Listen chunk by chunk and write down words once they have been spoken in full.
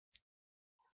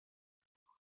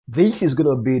This is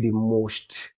going to be the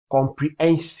most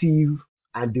comprehensive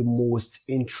and the most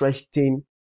interesting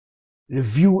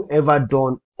review ever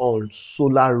done on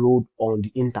Solaroad on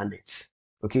the internet.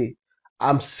 Okay,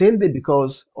 I'm saying that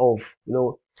because of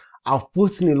I've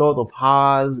put in a lot of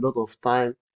hours, a lot of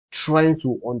time trying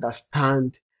to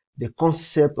understand the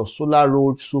concept of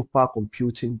Solaroad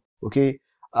supercomputing. Okay,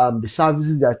 the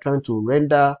services they are trying to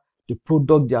render, the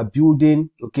product they are building.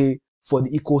 Okay, for the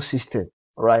ecosystem.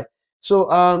 All right. So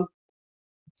I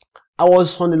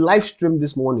was on a live stream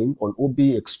this morning on OB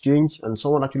Exchange, and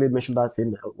someone actually mentioned that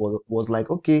thing. Was like,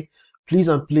 okay, please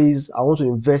and please, I want to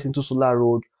invest into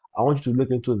Solaroad. I want you to look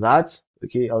into that.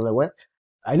 Okay, I was like, well,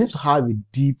 I need to have a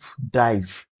deep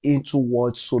dive into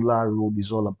what Solaroad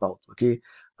is all about. Okay,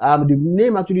 the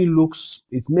name actually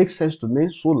it makes sense to me.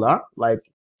 Solar, like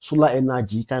solar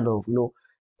energy, kind of.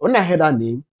 When I heard that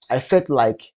name, I felt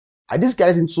like, are these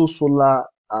guys into solar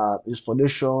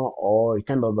installation or a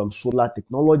kind of solar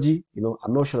technology?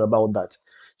 I'm not sure about that.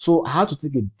 So I had to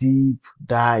take a deep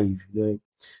dive.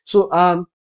 So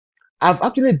I've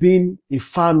actually been a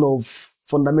fan of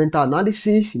fundamental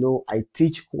analysis. I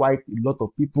teach quite a lot of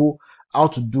people how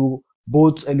to do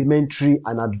both elementary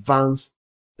and advanced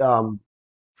um,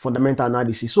 fundamental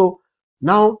analysis. So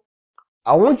now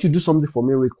I want you to do something for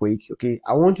me real quick. Okay,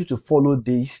 I want you to follow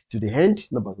this to the end.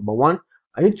 Number one,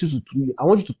 I want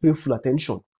you to pay full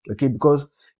attention. Okay, because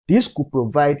this could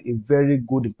provide a very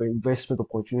good investment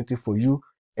opportunity for you,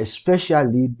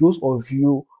 especially those of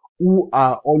you who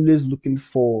are always looking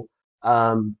for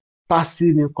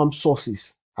passive income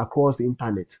sources across the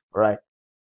internet. All right.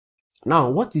 Now,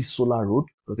 what is Solaroad?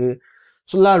 Okay,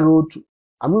 Solaroad.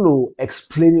 I'm going to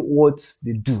explain what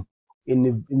they do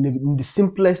in the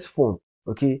simplest form.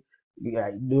 Okay,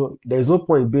 yeah, there's no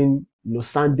point being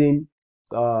sounding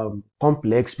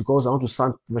complex because I want to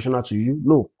sound professional to you.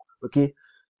 No, okay.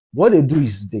 What they do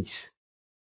is this: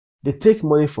 they take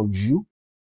money from you.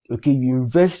 Okay, you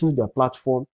invest into their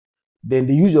platform, then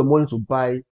they use your money to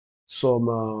buy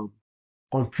some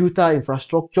computer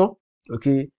infrastructure.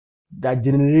 Okay, that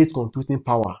generate computing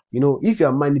power. If you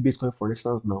are mining Bitcoin, for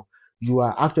instance, now you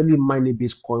are actually mining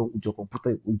Bitcoin with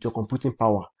with your computing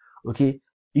power. Okay,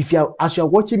 if as you are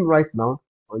watching me right now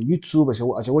on YouTube, as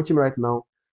you're watching me right now,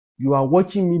 you are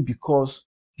watching me because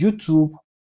YouTube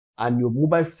and your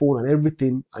mobile phone and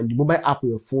everything, and the mobile app on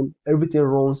your phone, everything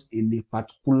runs in a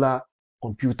particular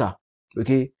computer.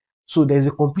 Okay, so there's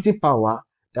a computing power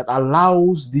that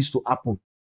allows this to happen.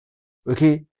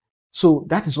 Okay, so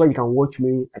that is why you can watch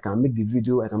me. I can make the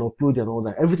video, I can upload it and all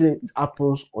that. Everything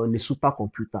happens on a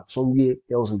supercomputer somewhere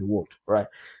else in the world, right?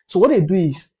 So what they do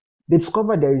is they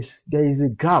discover there is a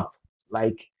gap,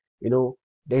 like there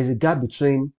is a gap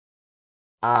between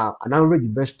an average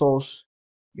investors,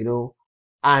 you know,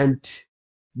 and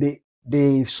the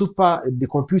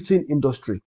computing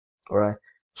industry. All right.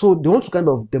 So they want to kind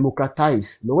of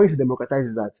democratize. The way to democratize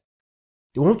is that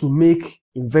they want to make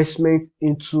investment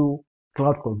into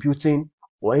cloud computing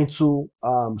or into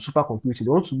supercomputing. They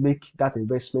want to make that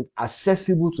investment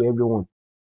accessible to everyone.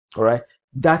 All right.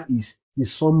 That is the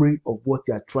summary of what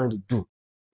they are trying to do.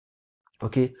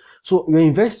 Okay. So your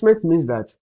investment means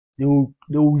that they will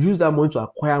use that money to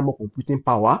acquire more computing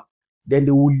power. Then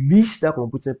they will lease that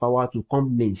computing power to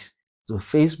companies, to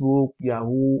Facebook,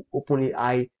 Yahoo,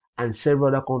 OpenAI, and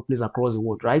several other companies across the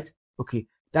world, right? Okay.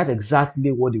 That's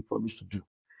exactly what they promise to do.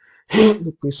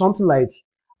 Okay, something like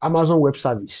Amazon Web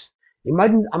Service.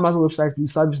 Imagine Amazon Web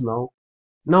Service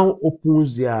now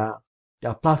opens their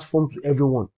platform to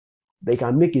everyone. They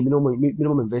can make a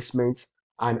minimum investment,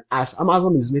 and as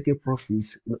Amazon is making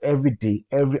profits every day,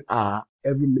 every hour,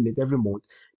 every minute, every month,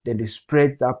 then they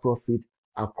spread that profit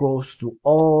across to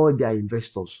all their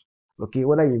investors. Okay,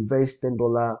 whether you invest $10,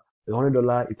 $100,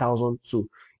 1,000, so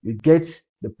you get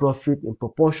the profit in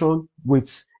proportion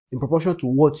to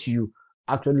what you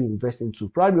actually invest into.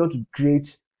 Probably you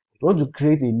want to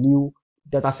create a new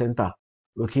data center.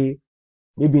 Okay,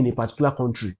 maybe in a particular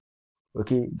country.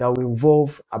 Okay, that will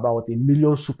involve about 1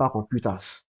 million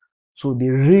supercomputers. So they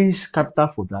raise capital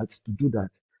for that to do that.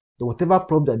 The whatever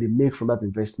profit that they make from that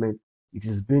investment, it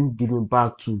is being given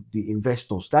back to the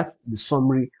investors. That's the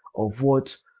summary of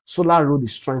what Solaroad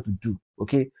is trying to do.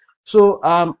 Okay, so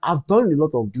I've done a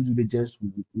lot of due diligence,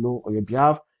 on your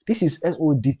behalf. This is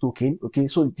SOD token. Okay,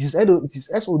 so it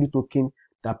is SOD token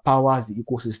that powers the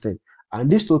ecosystem, and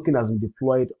this token has been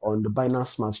deployed on the Binance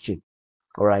Smart Chain.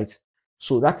 All right,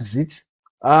 so that is it.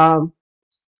 Um,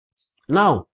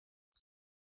 Now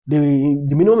the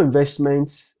minimum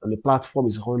investment on the platform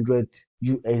is 100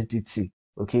 USDT.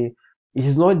 Okay, it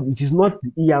is not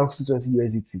the ERC20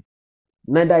 USDT.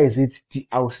 Neither is it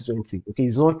TRC20. Okay,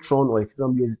 it's not Tron or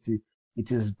Ethereum USDT.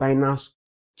 it is Binance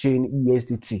Chain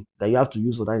USDT that you have to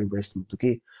use for that investment.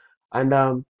 Okay, and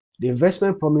the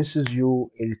investment promises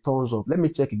you a returns of, let me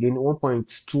check again,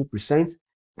 1.2%.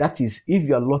 That is if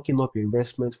you are locking up your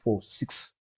investment for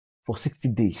 60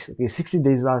 days. Okay, 60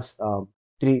 days, that's 2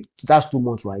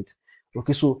 months, right?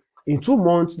 Okay, so in 2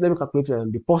 months, let me calculate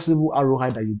the possible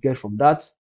ROI that you get from that.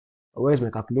 Where's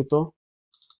my calculator?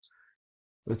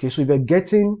 Okay, so if you're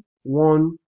getting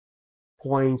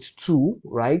 1.2,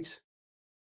 right,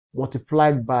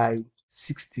 multiplied by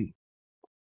 60,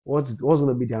 what's going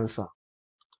to be the answer?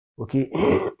 Okay,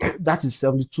 that is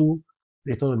 72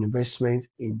 return on investment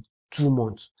in 2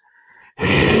 months.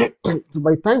 So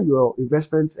by the time your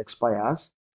investment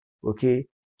expires, okay,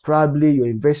 probably your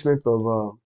investment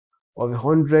of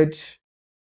 100,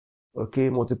 okay,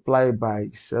 multiplied by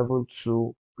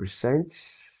 72%,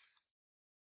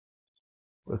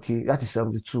 okay, that is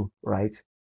 72, right?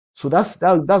 So that's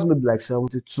going to be like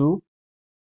 72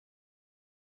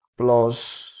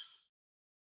 plus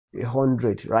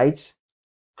 100, right?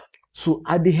 So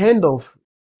at the end of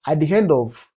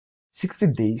 60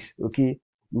 days, okay,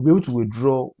 you'll be able to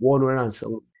withdraw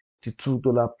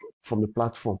 $172 from the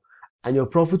platform, and your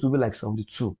profit will be like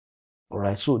 72. All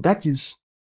right, so that is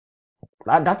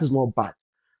not bad.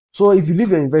 So if you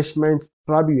leave your investment,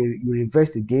 probably you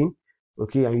invest again,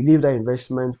 okay, and you leave that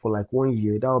investment for like 1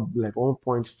 year, that will be like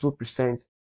 1.2%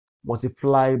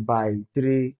 multiplied by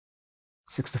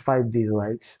 365 days,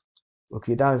 right?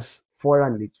 Okay, that's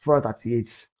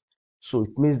 438. So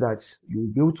it means that you'll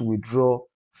be able to withdraw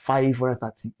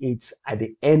 538 at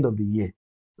the end of the year.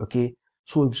 Okay,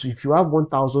 so if you have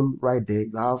 1,000 right there,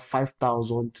 you have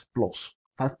 5,000 plus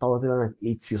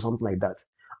 5,380 or something like that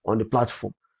on the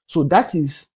platform. So that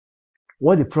is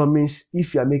what they promise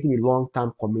if you are making a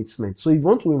long-term commitment. So if you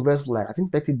want to invest for like, I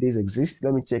think 30 days exist.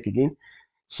 Let me check again.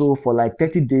 So for like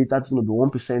 30 days, that's going to be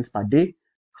 1% per day.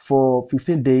 For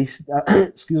 15 days,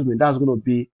 excuse me, that's going to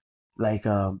be like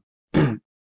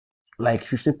like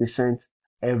 15%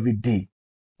 every day.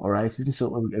 All right,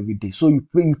 15% every day. So you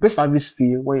pay service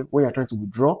fee when you're trying to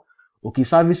withdraw. Okay,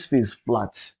 service fee is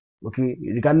flat. Okay,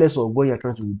 regardless of when you're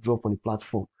trying to withdraw from the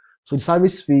platform. So the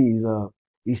service fee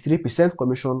is 3%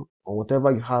 commission on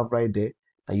whatever you have right there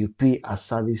that you pay as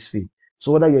service fee.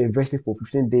 So whether you're investing for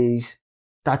 15 days,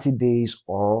 30 days,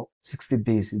 or 60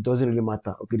 days, it doesn't really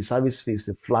matter. Okay, the service fee is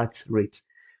a flat rate.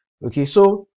 Okay,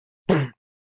 so let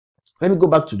me go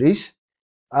back to this.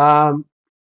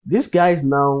 These guys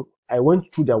now, I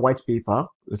went through their white paper,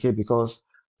 okay, because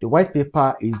the white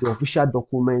paper is the official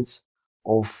document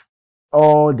of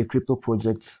all the crypto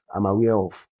projects I'm aware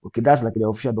of. Okay, that's like the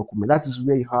official document. That is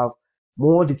where you have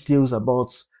more details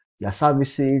about their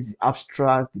services, the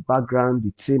abstract, the background,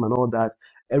 the team, and all that.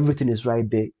 Everything is right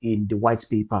there in the white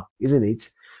paper, isn't it?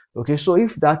 Okay, so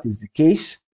if that is the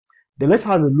case, then let's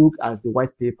have a look at the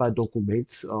white paper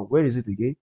document. Where is it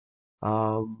again?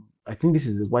 I think this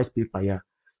is the white paper, yeah.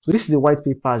 So this is the white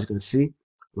paper, as you can see,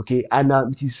 okay, and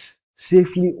it is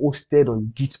safely hosted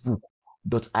on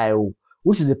gitbook.io,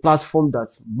 which is a platform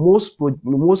that most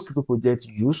crypto projects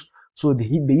use. So they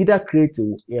either create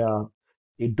a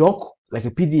doc like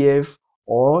a PDF,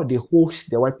 or they host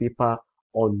their white paper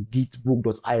on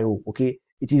gitbook.io. Okay,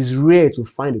 it is rare to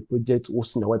find a project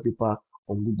hosting a white paper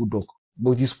on Google Doc,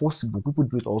 but it is possible. People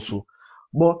do it also,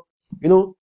 but you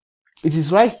know, it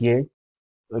is right here.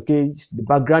 Okay, the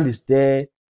background is there.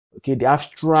 Okay, the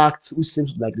abstract, which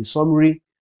seems like the summary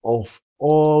of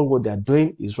all what they are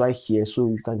doing, is right here. So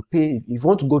you can pay, if you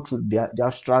want to go through the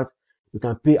abstract, you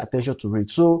can pay attention to it.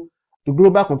 So the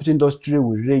global computing industry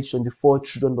will reach $24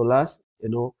 trillion,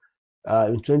 in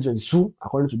 2022,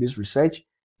 according to this research,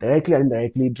 directly and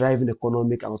indirectly driving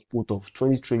economic output of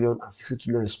 20 trillion and 60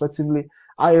 trillion respectively.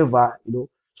 However,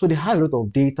 so they have a lot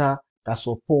of data that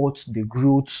supports the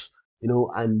growth,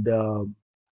 and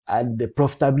the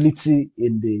profitability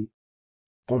in the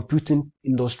computing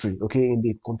industry, okay, in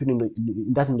the computing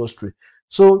in that industry.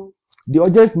 So the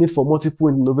urgent need for multiple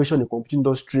innovation in the computing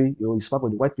industry, is part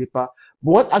of the white paper.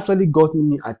 But what actually got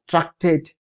me attracted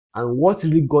and what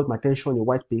really got my attention in the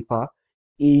white paper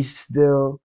is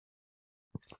the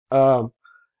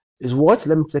is what,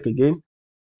 let me check again,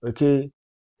 okay,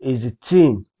 is the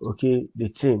team, okay, the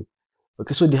team.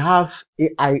 Okay, so they have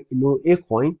AI, a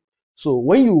coin. So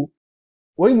when you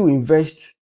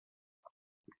invest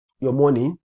your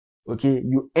money, okay,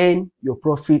 you earn your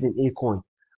profit in Acoin.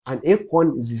 And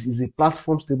Acoin is a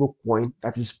platform stable coin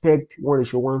that is pegged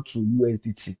 1:1 to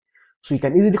USDT. So you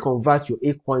can easily convert your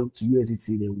Acoin to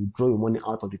USDT, then withdraw your money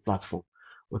out of the platform.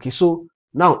 Okay, so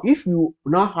now if you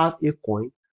now have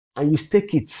Acoin and you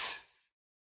stake it,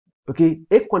 okay,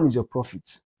 Acoin is your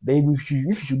profit. Then if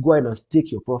you should go ahead and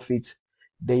stake your profit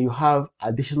then you have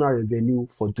additional revenue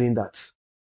for doing that.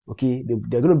 Okay,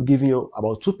 they're going to be giving you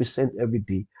about 2% every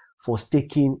day for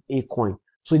staking a coin.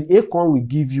 So the a coin will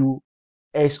give you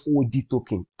SOD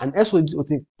token, and SOD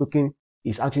token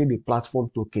is actually the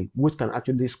platform token, which can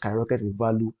actually skyrocket in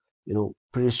value,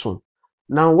 pretty soon.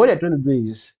 Now, what they're trying to do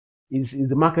is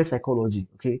the market psychology.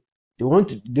 Okay, they don't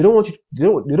want you, they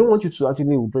don't want you to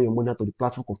actually withdraw your money out of the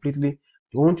platform completely.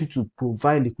 They want you to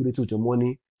provide liquidity with your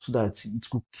money so that it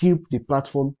could keep the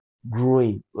platform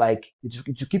growing, like it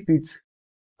should keep it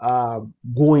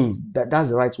going. That's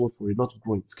the right word for it, not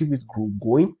growing. To keep it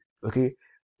going, okay?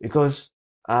 Because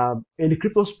in the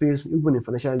crypto space, even in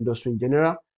financial industry in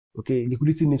general, okay,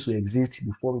 liquidity needs to exist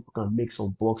before people can make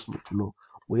some bucks,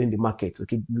 within the market.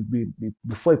 Okay,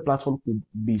 before a platform could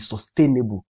be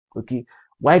sustainable. Okay,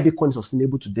 why Bitcoin is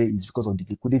sustainable today is because of the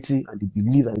liquidity and the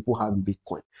belief that people have in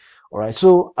Bitcoin. All right,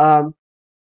 so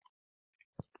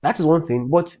that is one thing.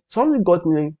 But something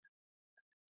actually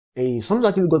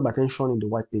got my attention in the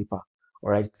white paper. All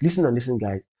right, listen,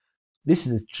 guys. This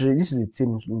is the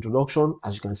team introduction,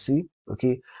 as you can see.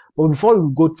 Okay, but before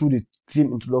we go through the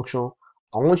team introduction,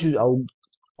 I'll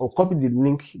copy the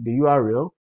link, the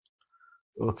URL.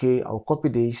 Okay, I'll copy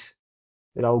this,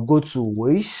 and I'll go to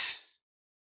Waze.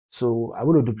 So I'm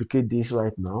going to duplicate this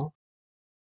right now.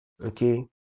 Okay,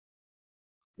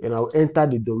 and I'll enter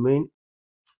the domain.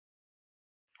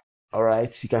 All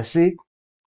right, you can see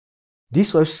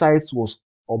this website was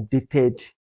updated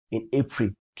in April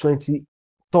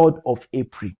 23rd of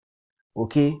April.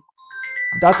 Okay,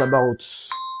 that's about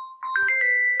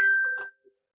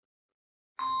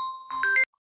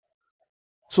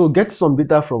so get some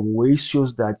data from Waze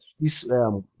shows that this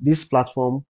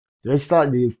platform the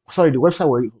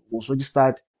website was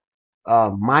registered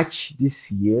March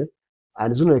this year,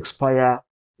 and it's going to expire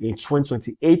in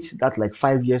 2028. That's like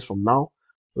 5 years from now.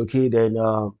 Okay, then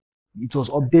it was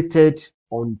updated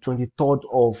on 23rd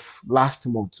of last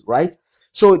month, right?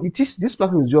 So this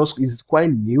platform is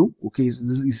quite new. Okay,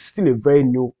 it's still a very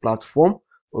new platform.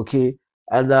 Okay,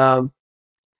 and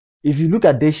if you look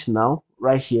at this now,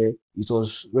 right here, it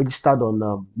was registered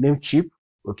on Namecheap.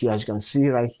 Okay, as you can see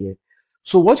right here.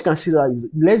 So what you can see that is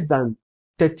less than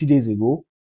 30 days ago,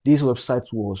 this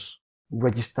website was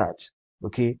registered.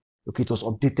 Okay, it was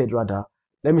updated rather.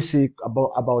 Let me see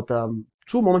about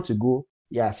 2 months ago.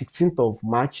 Yeah, 16th of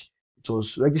March, it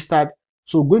was registered.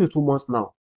 So going to 2 months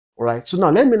now. All right. So now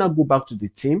let me now go back to the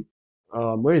team.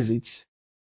 Where is it?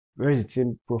 Where is the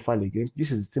team profile again?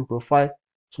 This is the team profile.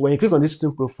 So when you click on this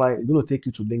team profile, it's going to take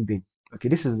you to LinkedIn. Okay,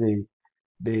 this is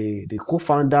the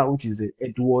co-founder, which is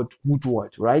Edward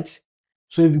Woodward, right?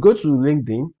 So if you go to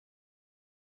LinkedIn,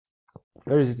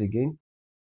 where is it again?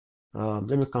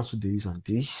 Let me cancel this and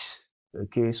this.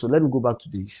 Okay, so let me go back to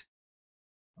this.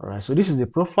 All right, so this is the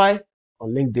profile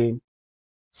on LinkedIn.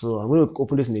 So I'm going to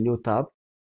open this in a new tab.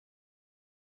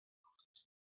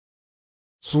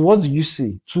 So what do you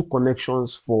see? Two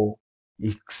connections for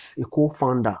a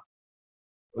co-founder.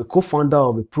 A co-founder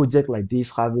of a project like this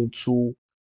having two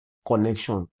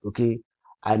connection. Okay,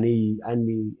 and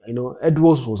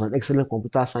Edwards was an excellent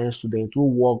computer science student who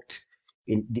worked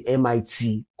in the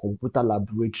MIT computer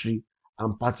laboratory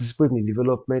and participated in the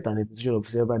development and implementation of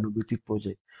several innovative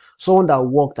projects. Someone that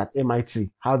worked at MIT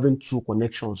having two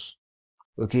connections.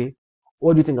 Okay,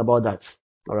 what do you think about that?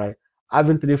 All right,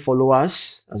 having 3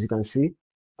 followers, as you can see,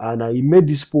 and he made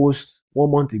this post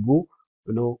 1 month ago.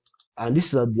 And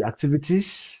these are the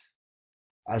activities,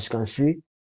 as you can see.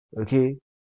 Okay,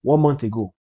 1 month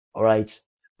ago. All right,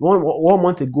 one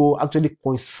month ago, actually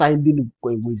coinciding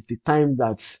with the time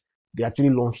that they actually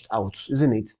launched out,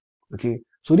 isn't it? Okay,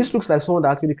 so this looks like someone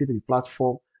that actually created the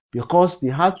platform because they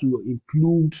had to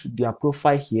include their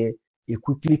profile here. They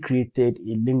quickly created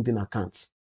a LinkedIn account.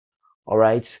 All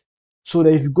right, so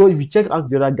then if you check out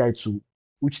the other guy too,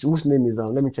 whose name is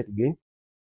let me check again.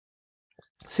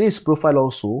 See his profile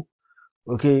also.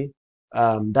 Okay,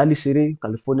 Daly City,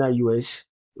 California, US.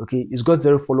 Okay, it's got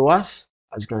 0 followers,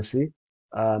 as you can see.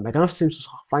 I cannot seem to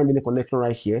find any connection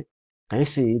right here. Can you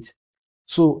see it?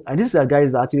 So, and these are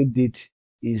guys that actually did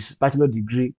his bachelor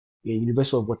degree in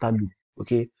University of Waterloo.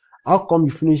 Okay, how come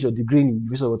you finish your degree in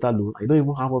University of Waterloo? I don't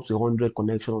even have up to 100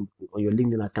 connection on your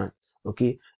LinkedIn account.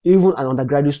 Okay, even an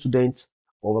undergraduate student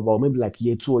of about maybe like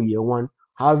year 2 or year 1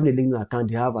 having a LinkedIn account,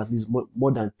 they have at least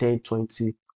more than 10,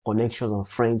 20 connections and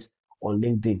friends on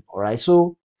LinkedIn. All right,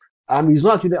 so it's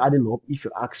not actually adding up if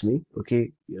you ask me.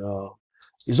 Okay,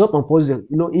 it's not compulsory.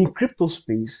 In crypto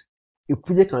space, a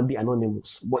project can be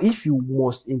anonymous, but if you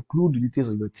must include the details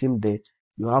of your team there,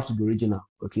 you have to be original.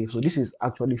 Okay, so this is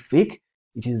actually fake.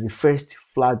 It is the first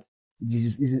flag.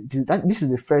 This is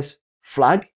the first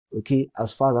flag. Okay,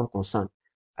 as far as I'm concerned.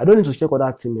 I don't need to check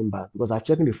other team members because I've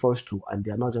checked the first two and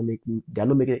they are not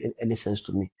making any sense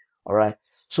to me. All right.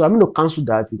 So I'm going to cancel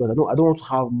that because I don't want to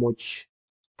have much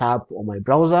tab on my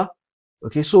browser.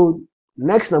 Okay. So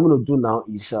next thing I'm going to do now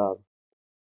is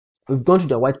we've gone through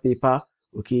the white paper,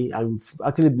 okay, and we've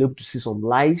actually been able to see some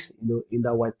lies, in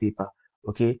that white paper,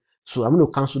 okay. So I'm going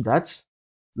to cancel that.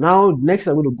 Now, next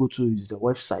I'm going to go to is the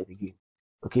website again,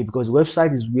 okay, because the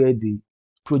website is where the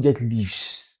project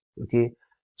lives, okay.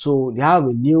 So they have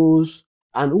a news,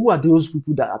 and who are those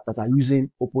people that are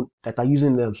using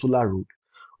Solaroad,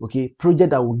 okay.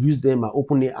 Project that will use them are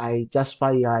OpenAI,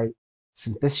 Jasper AI,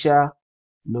 Synthesia,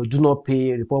 do not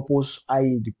pay, Repurpose,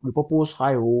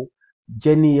 IO,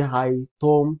 Jenny, High,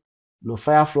 Tom,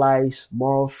 Fireflies,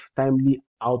 Morph, Timely,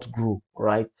 Outgrow, all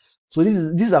right? So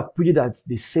these are projects that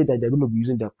they say that they're going to be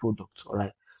using their product, all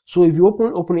right? So if you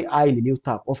open OpenAI in the new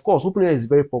tab, of course, OpenAI is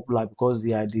very popular because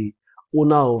they are the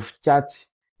owner of Chat,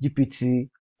 GPT,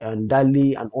 and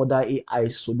DALI, and other AI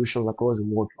solutions across the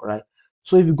world, all right?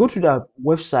 So if you go to their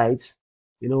website,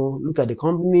 look at the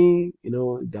company,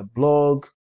 their blog,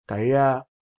 career,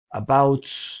 about,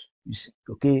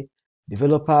 okay,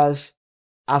 developers.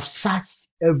 I've searched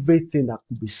everything that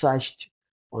could be searched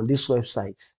on this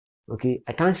website. Okay,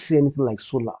 I can't see anything like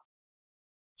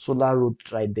Solaroad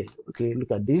right there. Okay,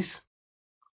 look at this.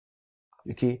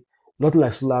 Okay, nothing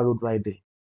like Solaroad right there.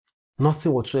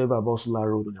 Nothing whatsoever about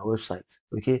Solaroad on their website.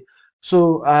 Okay,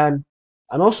 so and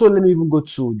also let me even go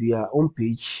to their home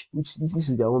page, which this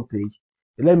is their home page.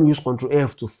 Let me use Control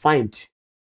F to find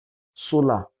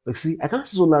Solar. Like, see, I can't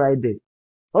see Solar right there.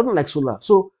 Nothing like Solar.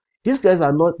 So these guys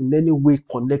are not in any way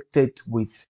connected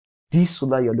with this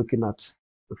Solar you're looking at.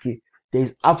 Okay, there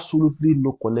is absolutely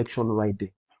no connection right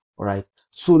there. All right.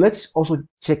 So let's also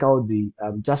check out the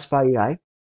Jasper AI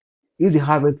if they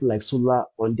have anything like Solar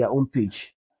on their own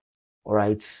page. All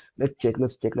right. Let's check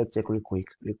real quick.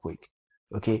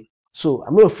 Okay. So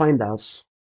I'm going to find out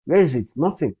where is it?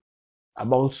 Nothing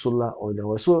about Solar on their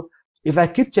website. So if I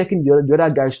keep checking the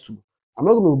other guys too, I'm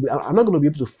not going to be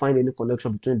able to find any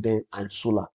connection between them and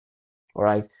Solar. All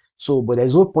right. So, but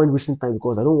there's no point wasting time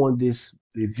because I don't want this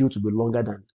review to be longer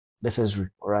than necessary.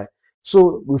 All right.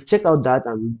 So we've checked out that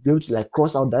and we'll be able to like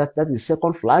cross out that. That is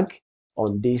second flag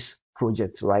on this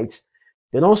project, right?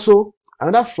 Then also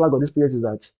another flag on this project is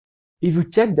that if you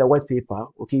check their white paper,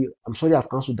 okay, I'm sorry I've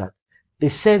cancelled that. They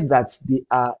said that they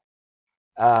are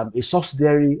a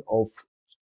subsidiary of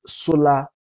Solar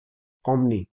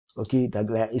company, okay, that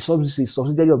like a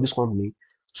subsidiary of this company.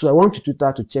 So I want you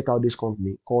Twitter to check out this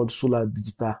company called Solar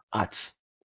Digital Arts,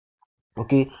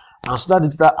 okay. And Solar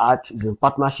Digital Arts is in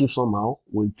partnership somehow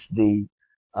with the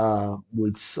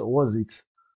with what's it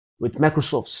with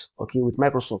Microsoft, okay, with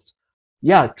Microsoft.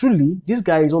 Yeah, truly, this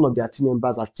guy is one of their team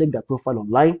members. I've checked their profile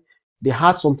online. They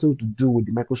had something to do with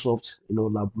the Microsoft,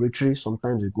 laboratory some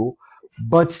times ago.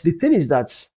 But the thing is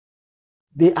that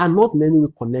they are not in any way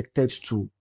connected to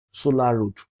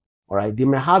Solaroad. All right, they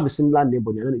may have a similar name,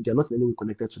 but they're not in any way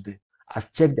connected to them.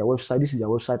 I've checked their website. This is their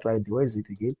website right there. Where is it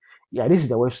again? Yeah, this is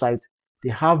their website. They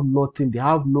have nothing. They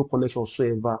have no connection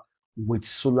whatsoever with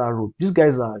Solaroad. These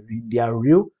guys they are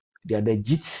real. They are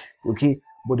legit. Okay,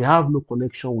 but they have no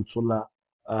connection with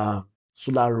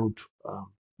Solaroad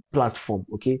platform.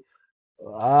 Okay,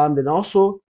 then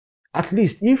also at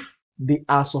least if they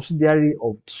are subsidiary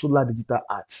of Solar Digital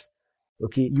Arts,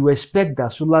 okay, you expect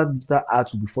that Solar Digital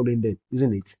Arts will be following them,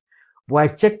 isn't it? But I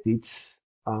checked it,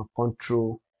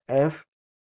 Control F,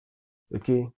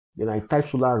 okay, then I type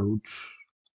Solar Road.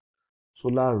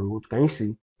 Can you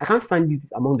see? I can't find it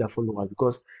among their followers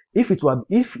because if it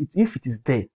is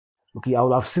there, okay, I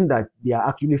would have seen that they are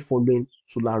actually following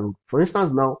Solar Road. For instance,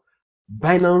 now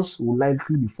Binance will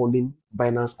likely be following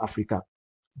Binance Africa,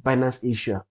 Binance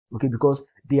Asia, okay, because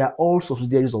they are all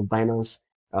subsidiaries of Binance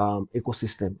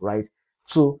ecosystem, right?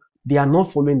 So they are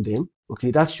not following them,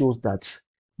 okay. That shows that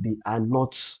they are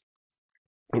not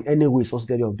in any way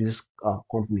subsidiary of this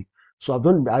company. So I've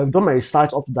done my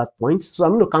research up to that point. So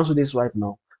I'm going to cancel this right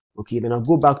now, okay. Then I'll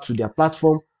go back to their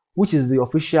platform, which is the uh,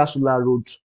 official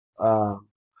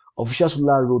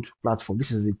Solaroad platform.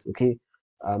 This is it, okay.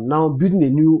 Now building a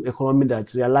new economy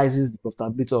that realizes the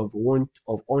profitability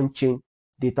of on-chain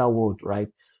data world, right?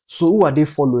 So who are they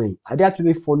following? Are they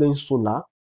actually following Solar?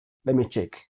 Let me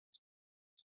check.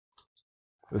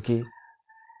 Okay,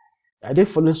 are they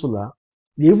following Solar?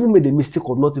 They even made the mistake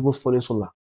of not even following Solar.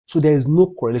 So there is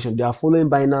no correlation. They are following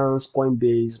Binance,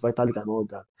 Coinbase, Vitalik, and all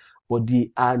that, but they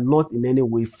are not in any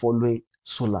way following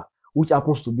Solar, which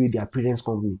happens to be their parents'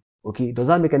 company. Okay, does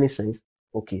that make any sense?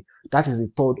 Okay, that is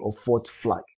the third or fourth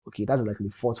flag. Okay, that's like the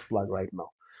fourth flag right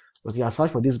now. Okay,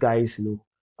 aside for these guys,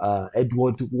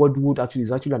 Edward Woodwood actually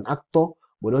is actually an actor,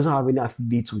 but doesn't have any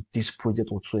affiliates with this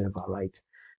project whatsoever, right?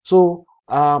 So,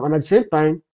 and at the same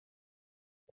time,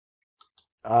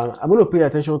 I'm going to pay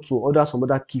attention to some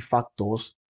other key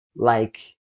factors, like,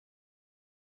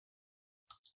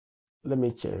 let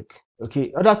me check.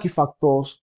 Okay, other key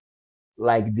factors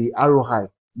like the ROI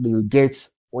that you get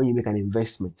when you make an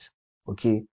investment.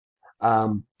 Okay,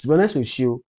 to be honest with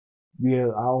you, we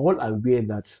are all aware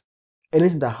that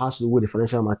anything that has to do with the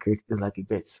financial market is like a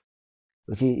bet.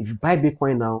 Okay, if you buy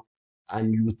Bitcoin now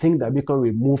and you think that Bitcoin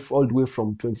will move all the way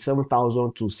from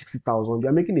 27,000 to 60,000, you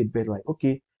are making a bet like,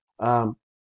 okay,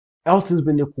 all things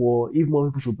being equal, if more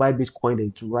people should buy Bitcoin,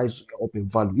 then to rise up in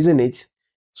value, isn't it?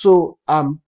 So,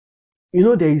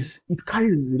 it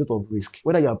carries a lot of risk.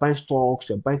 Whether you are buying stocks,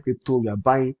 you are buying crypto, you are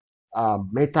buying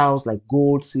metals like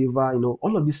gold, silver,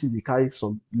 all of these things, they carry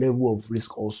some level of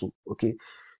risk also. Okay,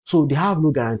 so they have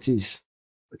no guarantees.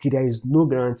 Okay, there is no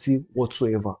guarantee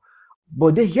whatsoever.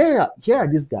 But here are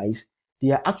these guys.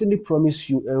 They are actually promise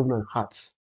you heaven and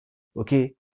hearts.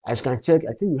 Okay, as you can check,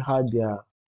 I think we had their,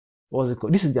 what's it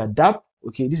called? This is their DApp.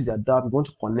 Okay, this is their DApp. You want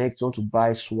to connect, you want to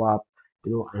buy, swap,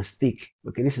 and stake.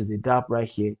 Okay, this is the DApp right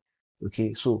here.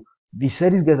 Okay, so they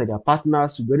said these guys are their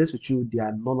partners. To be honest with you, they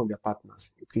are none of their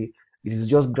partners. Okay, this is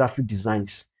just graphic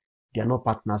designs. They are not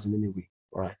partners in any way.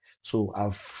 All right. So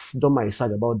I've done my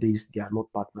research about this. They are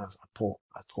not partners at all,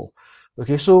 at all.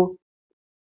 Okay, so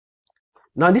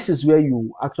now this is where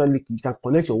you can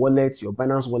connect your wallet, your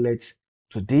Binance wallet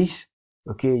to this.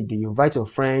 Okay, then you invite your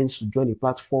friends to join the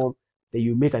platform. Then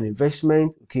you make an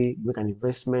investment. Okay, you make an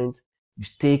investment. You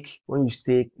stake. When you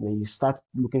stake, then you start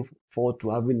looking forward to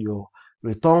having your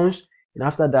returns. And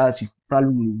after that, you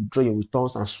probably will withdraw your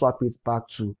returns and swap it back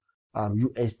to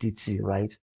USDT,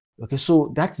 right? Okay,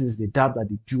 so that is the DApp that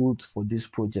they built for this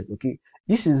project. Okay,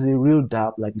 this is a real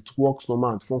DApp, like it works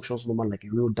normal and functions normal like a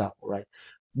real DApp, right?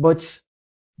 But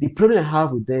the problem I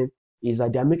have with them is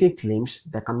that they are making claims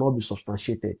that cannot be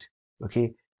substantiated.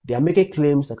 Okay, they are making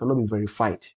claims that cannot be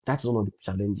verified. That's one of the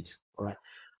challenges. All right,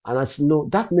 and as you know,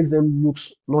 that makes them look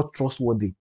not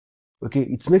trustworthy. Okay,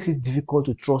 it makes it difficult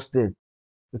to trust them.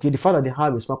 Okay, the fact that they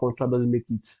have a smart contract doesn't make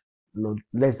it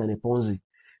less than a Ponzi.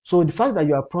 So the fact that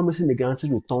you are promising the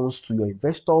guaranteed returns to your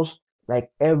investors like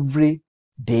every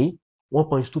day,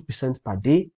 1.2% per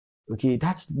day, okay,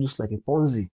 that looks like a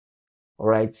Ponzi. All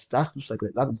right, that looks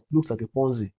like a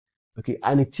Ponzi. Okay,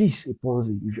 and it is a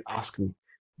Ponzi if you ask me,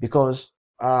 because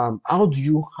how do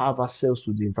you have access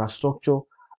to the infrastructure?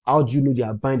 How do you know they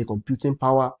are buying the computing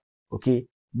power? Okay,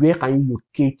 where can you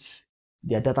locate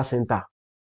their data center?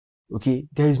 Okay,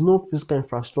 there is no physical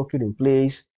infrastructure in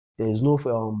place. There is no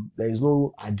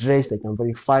address that can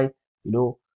verify. You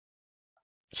know,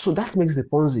 so that makes the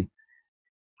Ponzi.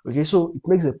 Okay, so it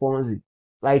makes a Ponzi.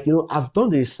 Like, I've done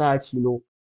the research,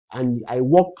 and I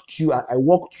walked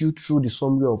you through the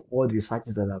summary of all the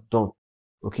researches that I've done.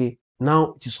 Okay,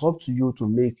 now it is up to you to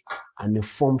make an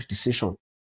informed decision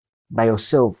by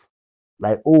yourself.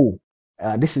 Like, oh,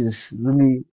 this is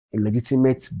really a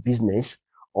legitimate business,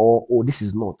 or oh, this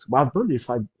is not. But I've done the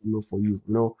research, for you.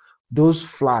 Those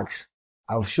flags.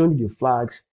 I've shown you the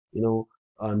flags.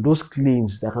 Those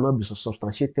claims that cannot be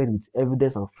substantiated with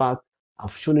evidence and fact.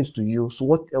 I've shown it to you. So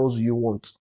what else do you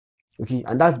want? Okay,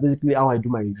 and that's basically how I do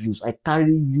my reviews. I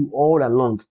carry you all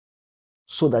along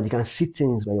so that you can see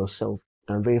things by yourself, you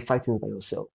can verify things by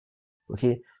yourself.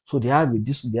 Okay, so they have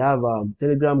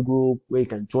Telegram group where you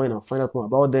can join and find out more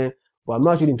about them. But I'm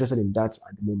not really interested in that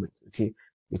at the moment. Okay,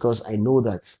 because I know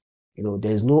that they have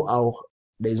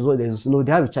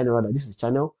a channel rather. This is a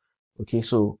channel. Okay,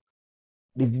 so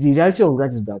the reality of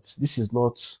that is that this is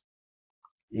not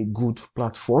a good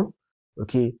platform.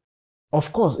 Okay,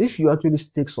 of course, if you actually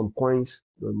stake some coins,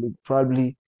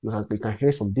 probably you can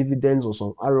hear some dividends or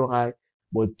some ROI.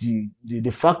 But the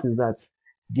fact is that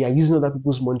they are using other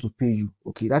people's money to pay you.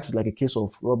 Okay, that's like a case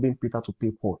of robbing Peter to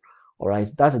pay Paul. All right,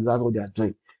 that's exactly what they are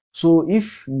doing. So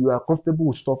if you are comfortable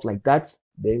with stuff like that,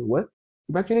 then well,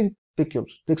 you actually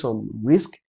take some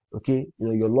risk. Okay,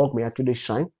 your luck may actually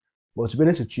shine. But to be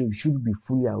honest with you, you should be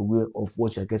fully aware of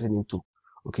what you're getting into.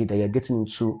 Okay, that you're getting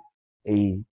into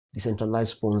a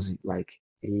decentralized Ponzi, like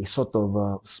a sort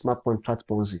of smart contract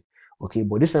Ponzi. Okay,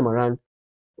 but this time around,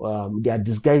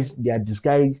 disguising. Okay, they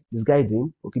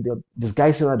are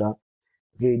disguising rather.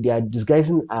 Okay, they are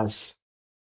disguising as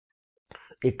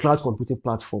a cloud computing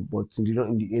platform, but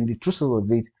in the true sense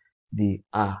of it, they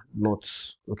are not.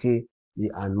 Okay, they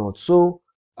are not. So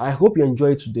I hope you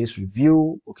enjoyed today's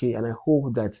review. Okay, and I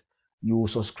hope that you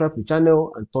subscribe to the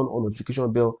channel and turn on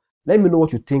notification bell. Let me know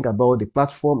what you think about the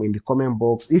platform in the comment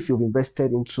box. If you've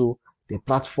invested into the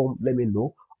platform, let me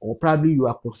know. or probably you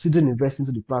are considering investing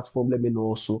into the platform, let me know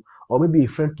also. Or maybe a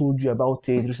friend told you about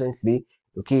it recently,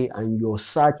 okay, and your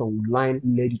search online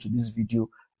led you to this video.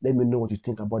 Let me know what you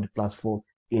think about the platform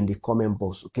in the comment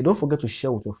box. Okay, don't forget to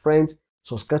share with your friends,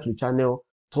 subscribe to the channel,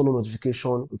 turn on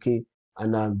notification, okay,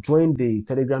 and join the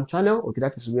Telegram channel. Okay,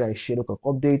 that is where I share a lot of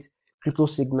updates, crypto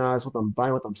signals, what I'm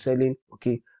buying, what I'm selling.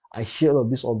 Okay, I share all of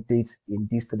these updates in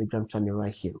this Telegram channel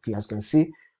right here. Okay, as you can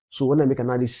see, so when I make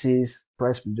analysis,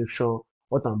 price prediction,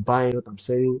 what I'm buying, what I'm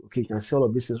selling, okay, you can see all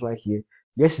of this is right here.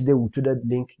 Yesterday we traded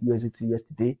link USDT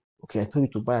yesterday. Okay, I told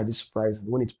you to buy at this price, and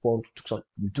when it pumped,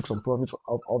 we took some profit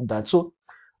out of that. So,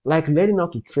 like learning how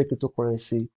to trade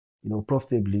cryptocurrency,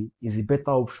 profitably is a better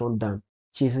option than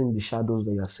chasing the shadows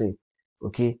that you're seeing.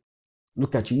 Okay,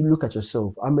 look at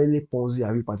yourself. How many Ponzi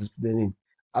have you participated in?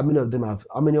 How many of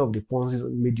the Ponzi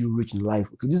made you rich in life?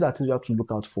 Okay, these are things you have to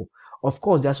look out for. Of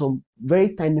course, there are some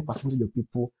very tiny percentage of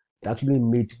people that actually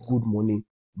made good money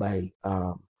by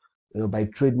by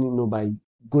trading, by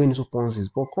going into Ponzi's.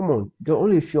 But come on, there are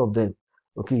only a few of them.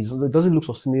 Okay, so it doesn't look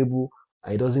sustainable,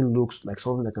 and it doesn't look like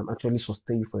something that can actually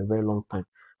sustain you for a very long time.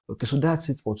 Okay, so that's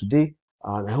it for today.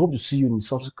 And I hope to see you in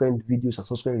subsequent videos and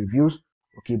subsequent reviews.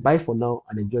 Okay, bye for now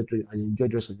and enjoy the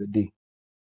rest of your day.